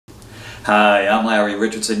Hi, I'm Larry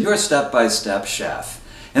Richardson, your step-by-step chef.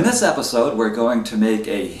 In this episode, we're going to make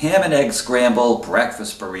a ham and egg scramble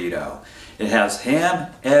breakfast burrito. It has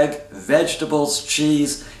ham, egg, vegetables,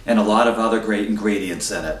 cheese, and a lot of other great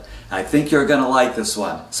ingredients in it. I think you're going to like this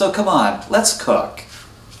one. So come on, let's cook.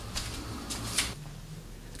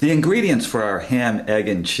 The ingredients for our ham, egg,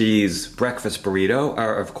 and cheese breakfast burrito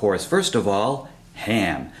are, of course, first of all,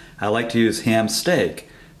 ham. I like to use ham steak.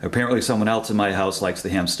 Apparently someone else in my house likes the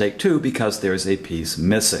ham steak too because there's a piece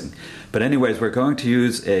missing. But anyways, we're going to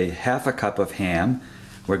use a half a cup of ham.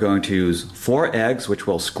 We're going to use 4 eggs, which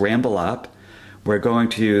we'll scramble up. We're going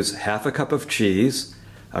to use half a cup of cheese,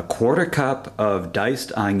 a 1/4 cup of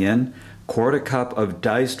diced onion, 1/4 cup of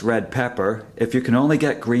diced red pepper. If you can only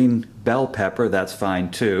get green bell pepper, that's fine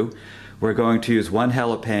too. We're going to use 1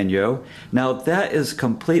 jalapeno. Now that is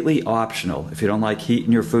completely optional. If you don't like heat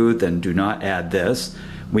in your food, then do not add this.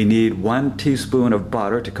 We need 1 teaspoon of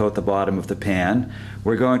butter to coat the bottom of the pan.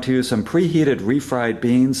 We're going to use some preheated refried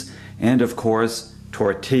beans and, of course,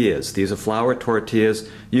 tortillas. These are flour tortillas.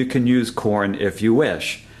 You can use corn if you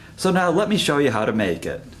wish. So now let me show you how to make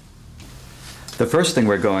it. The first thing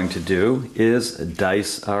we're going to do is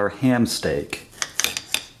dice our ham steak.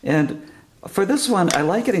 And for this one, I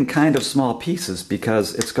like it in kind of small pieces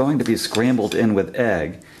because it's going to be scrambled in with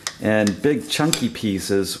egg. And big chunky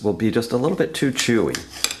pieces will be just a little bit too chewy.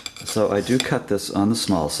 So I do cut this on the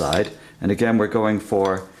small side. And again, we're going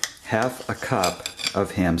for half a cup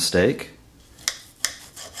of ham steak.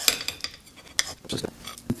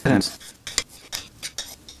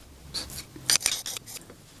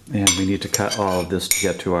 And we need to cut all of this to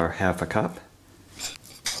get to our half a cup.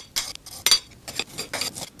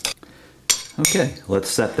 Okay,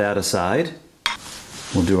 let's set that aside.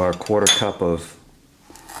 We'll do our 1/4 cup of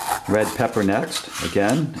red pepper next.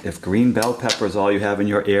 Again, if green bell pepper is all you have in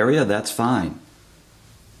your area, that's fine.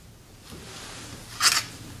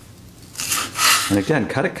 And again,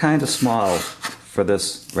 cut it kind of small for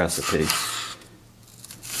this recipe.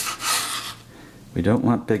 We don't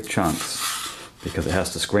want big chunks because it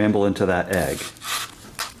has to scramble into that egg.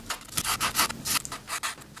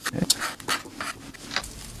 Okay.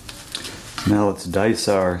 Now let's dice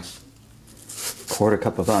our 1/4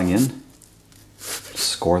 cup of onion.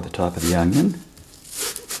 Score the top of the onion.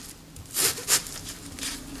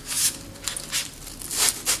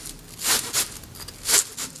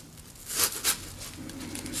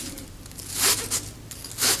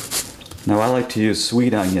 Now I like to use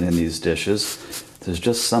sweet onion in these dishes. There's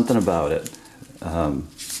just something about it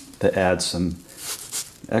that adds some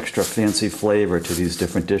extra fancy flavor to these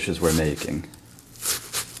different dishes we're making.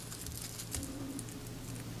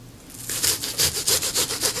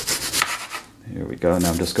 Here we go. Now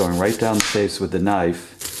I'm just going right down the face with the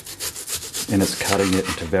knife, and it's cutting it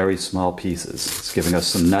into very small pieces. It's giving us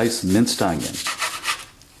some nice minced onion.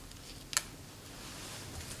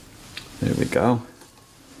 There we go.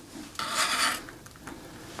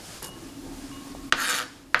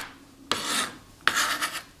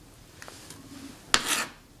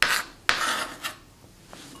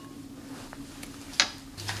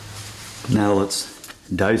 Now let's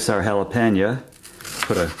dice our jalapeno.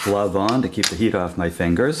 Put a glove on to keep the heat off my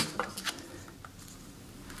fingers.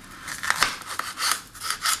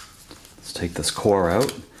 Let's take this core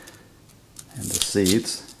out and the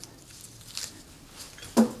seeds.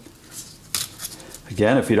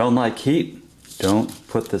 Again, if you don't like heat, don't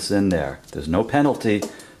put this in there. There's no penalty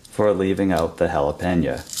for leaving out the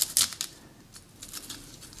jalapeno.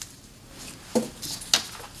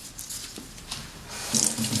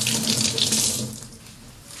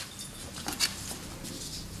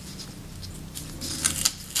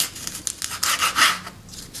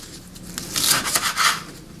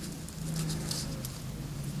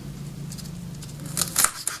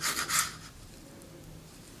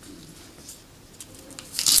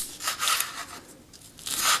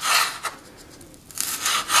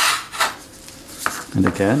 And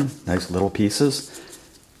again, nice little pieces.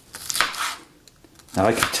 Now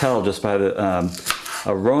I can tell just by the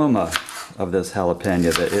aroma of this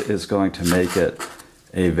jalapeno that it is going to make it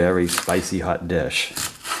a very spicy hot dish.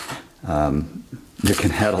 You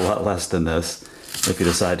can add a lot less than this if you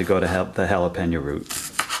decide to go to the jalapeno route.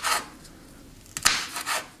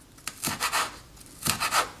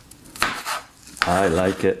 I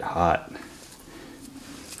like it hot.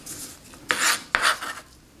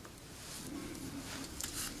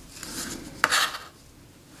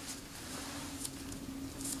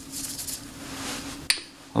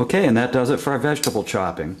 Okay, and that does it for our vegetable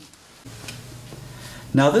chopping.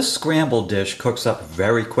 Now this scrambled dish cooks up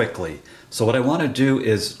very quickly, so what I want to do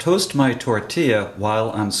is toast my tortilla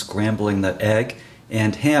while I'm scrambling the egg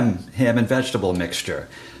and ham and vegetable mixture.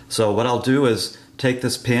 So what I'll do is take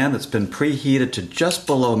this pan that's been preheated to just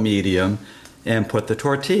below medium and put the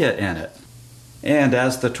tortilla in it. And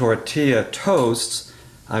as the tortilla toasts,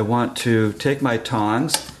 I want to take my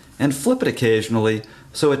tongs and flip it occasionally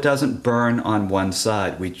so it doesn't burn on one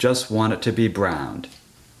side. We just want it to be browned.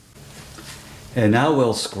 And now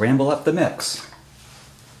we'll scramble up the mix.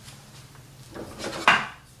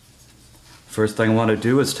 First thing I want to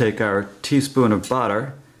do is take our teaspoon of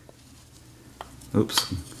butter.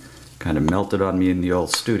 Oops, kind of melted on me in the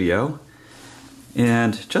old studio.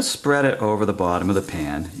 And just spread it over the bottom of the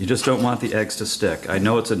pan. You just don't want the eggs to stick. I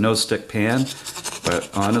know it's a no-stick pan, but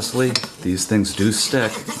honestly, these things do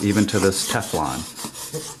stick even to this Teflon.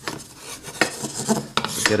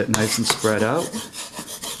 So get it nice and spread out.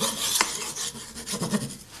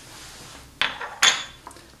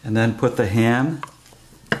 And then put the ham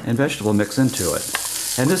and vegetable mix into it.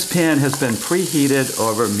 And this pan has been preheated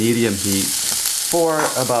over medium heat for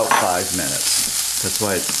about 5 minutes. That's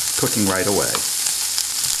why it's cooking right away.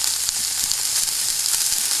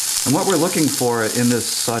 And what we're looking for in this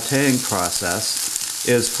sauteing process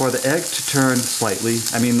is for the egg to turn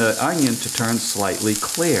the onion to turn slightly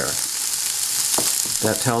clear.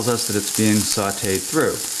 That tells us that it's being sauteed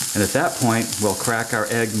through. And at that point, we'll crack our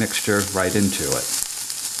egg mixture right into it.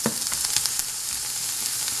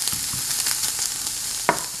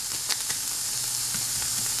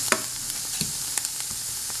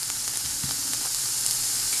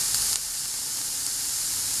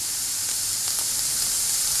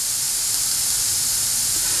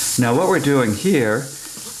 Now what we're doing here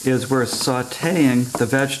is we're sauteing the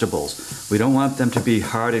vegetables. We don't want them to be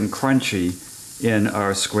hard and crunchy in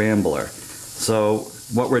our scrambler. So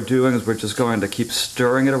what we're doing is we're just going to keep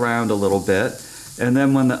stirring it around a little bit, and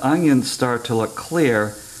then when the onions start to look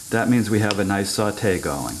clear, that means we have a nice saute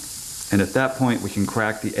going. And at that point we can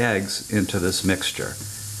crack the eggs into this mixture.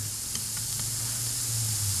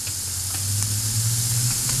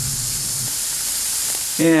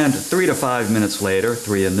 And 3 to 5 minutes later,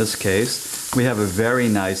 3 in this case, we have a very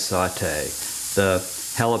nice saute. The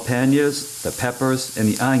jalapenos, the peppers, and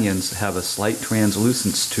the onions have a slight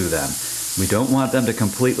translucence to them. We don't want them to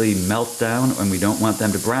completely melt down, and we don't want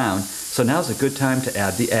them to brown, so now's a good time to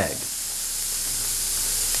add the egg.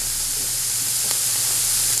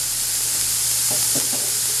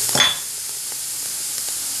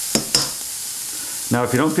 Now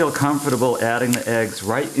if you don't feel comfortable adding the eggs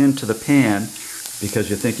right into the pan,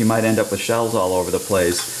 because you think you might end up with shells all over the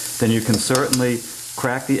place, then you can certainly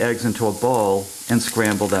crack the eggs into a bowl and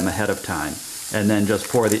scramble them ahead of time, and then just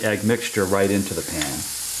pour the egg mixture right into the pan.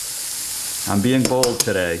 I'm being bold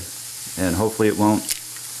today, and hopefully it won't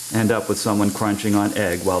end up with someone crunching on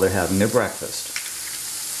egg while they're having their breakfast.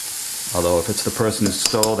 Although if it's the person who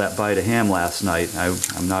stole that bite of ham last night,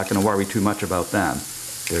 I'm not going to worry too much about them.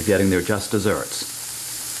 They're getting their just desserts.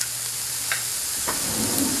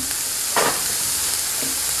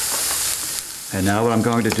 And now what I'm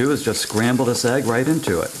going to do is just scramble this egg right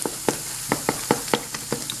into it.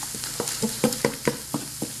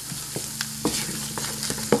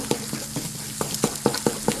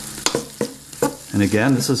 And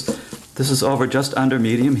again, this is over just under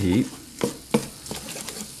medium heat.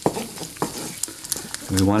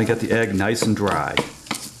 We want to get the egg nice and dry.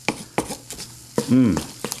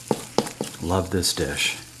 Love this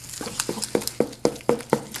dish.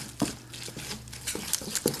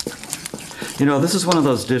 You know, this is one of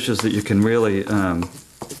those dishes that you can really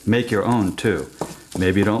make your own too.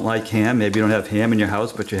 Maybe you don't like ham, maybe you don't have ham in your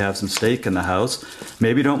house, but you have some steak in the house.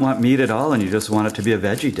 Maybe you don't want meat at all and you just want it to be a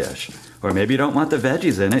veggie dish. Or maybe you don't want the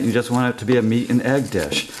veggies in it, you just want it to be a meat and egg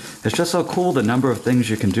dish. It's just so cool the number of things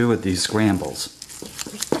you can do with these scrambles.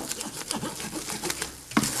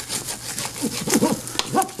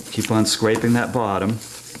 Keep on scraping that bottom.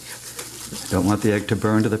 Don't want the egg to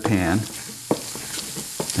burn to the pan.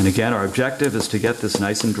 And again, our objective is to get this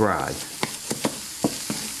nice and dry.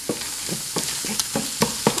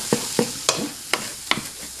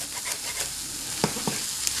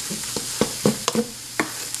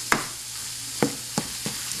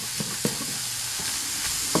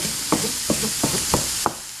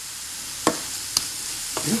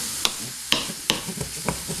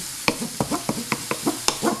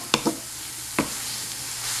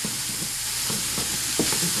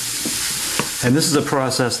 And this is a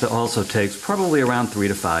process that also takes probably around 3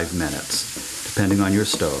 to 5 minutes, depending on your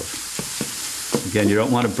stove. Again, you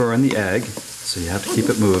don't want to burn the egg, so you have to keep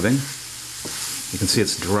it moving. You can see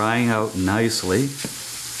it's drying out nicely.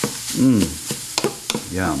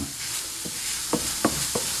 Yum.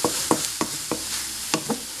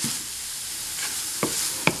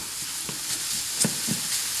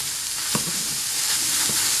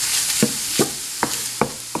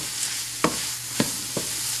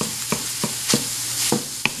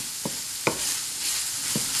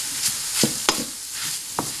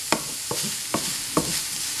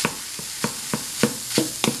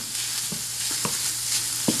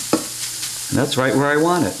 And that's right where I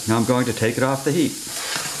want it. Now I'm going to take it off the heat.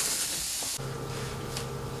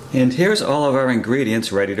 And here's all of our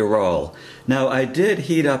ingredients ready to roll. Now I did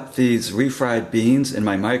heat up these refried beans in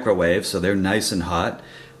my microwave so they're nice and hot.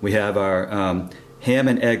 We have our ham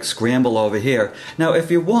and egg scramble over here. Now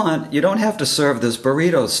if you want, you don't have to serve this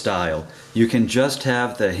burrito style. You can just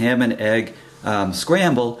have the ham and egg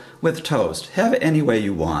scramble with toast. Have it any way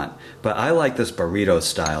you want. But I like this burrito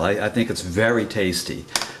style. I think it's very tasty.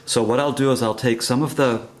 So what I'll do is I'll take some of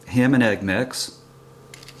the ham and egg mix,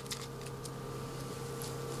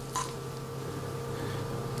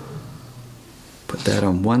 put that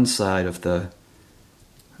on one side of the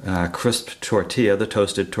crisp tortilla, the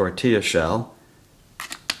toasted tortilla shell.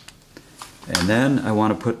 And then I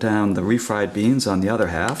want to put down the refried beans on the other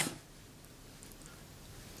half.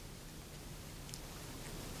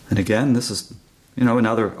 And again, this is,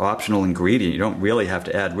 another optional ingredient. You don't really have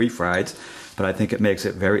to add refrieds, but I think it makes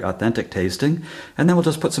it very authentic tasting. And then we'll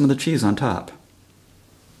just put some of the cheese on top.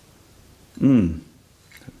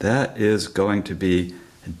 That is going to be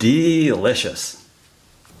delicious.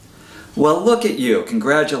 Well, look at you.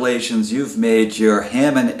 Congratulations, you've made your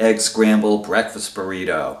ham and egg scramble breakfast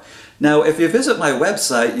burrito. Now, if you visit my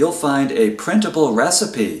website, you'll find a printable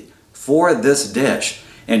recipe for this dish.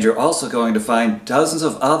 And you're also going to find dozens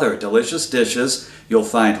of other delicious dishes. You'll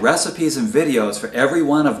find recipes and videos for every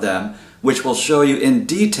one of them, which will show you in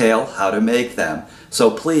detail how to make them.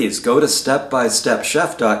 So please go to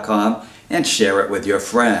stepbystepchef.com and share it with your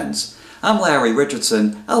friends. I'm Larry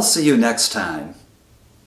Richardson. I'll see you next time.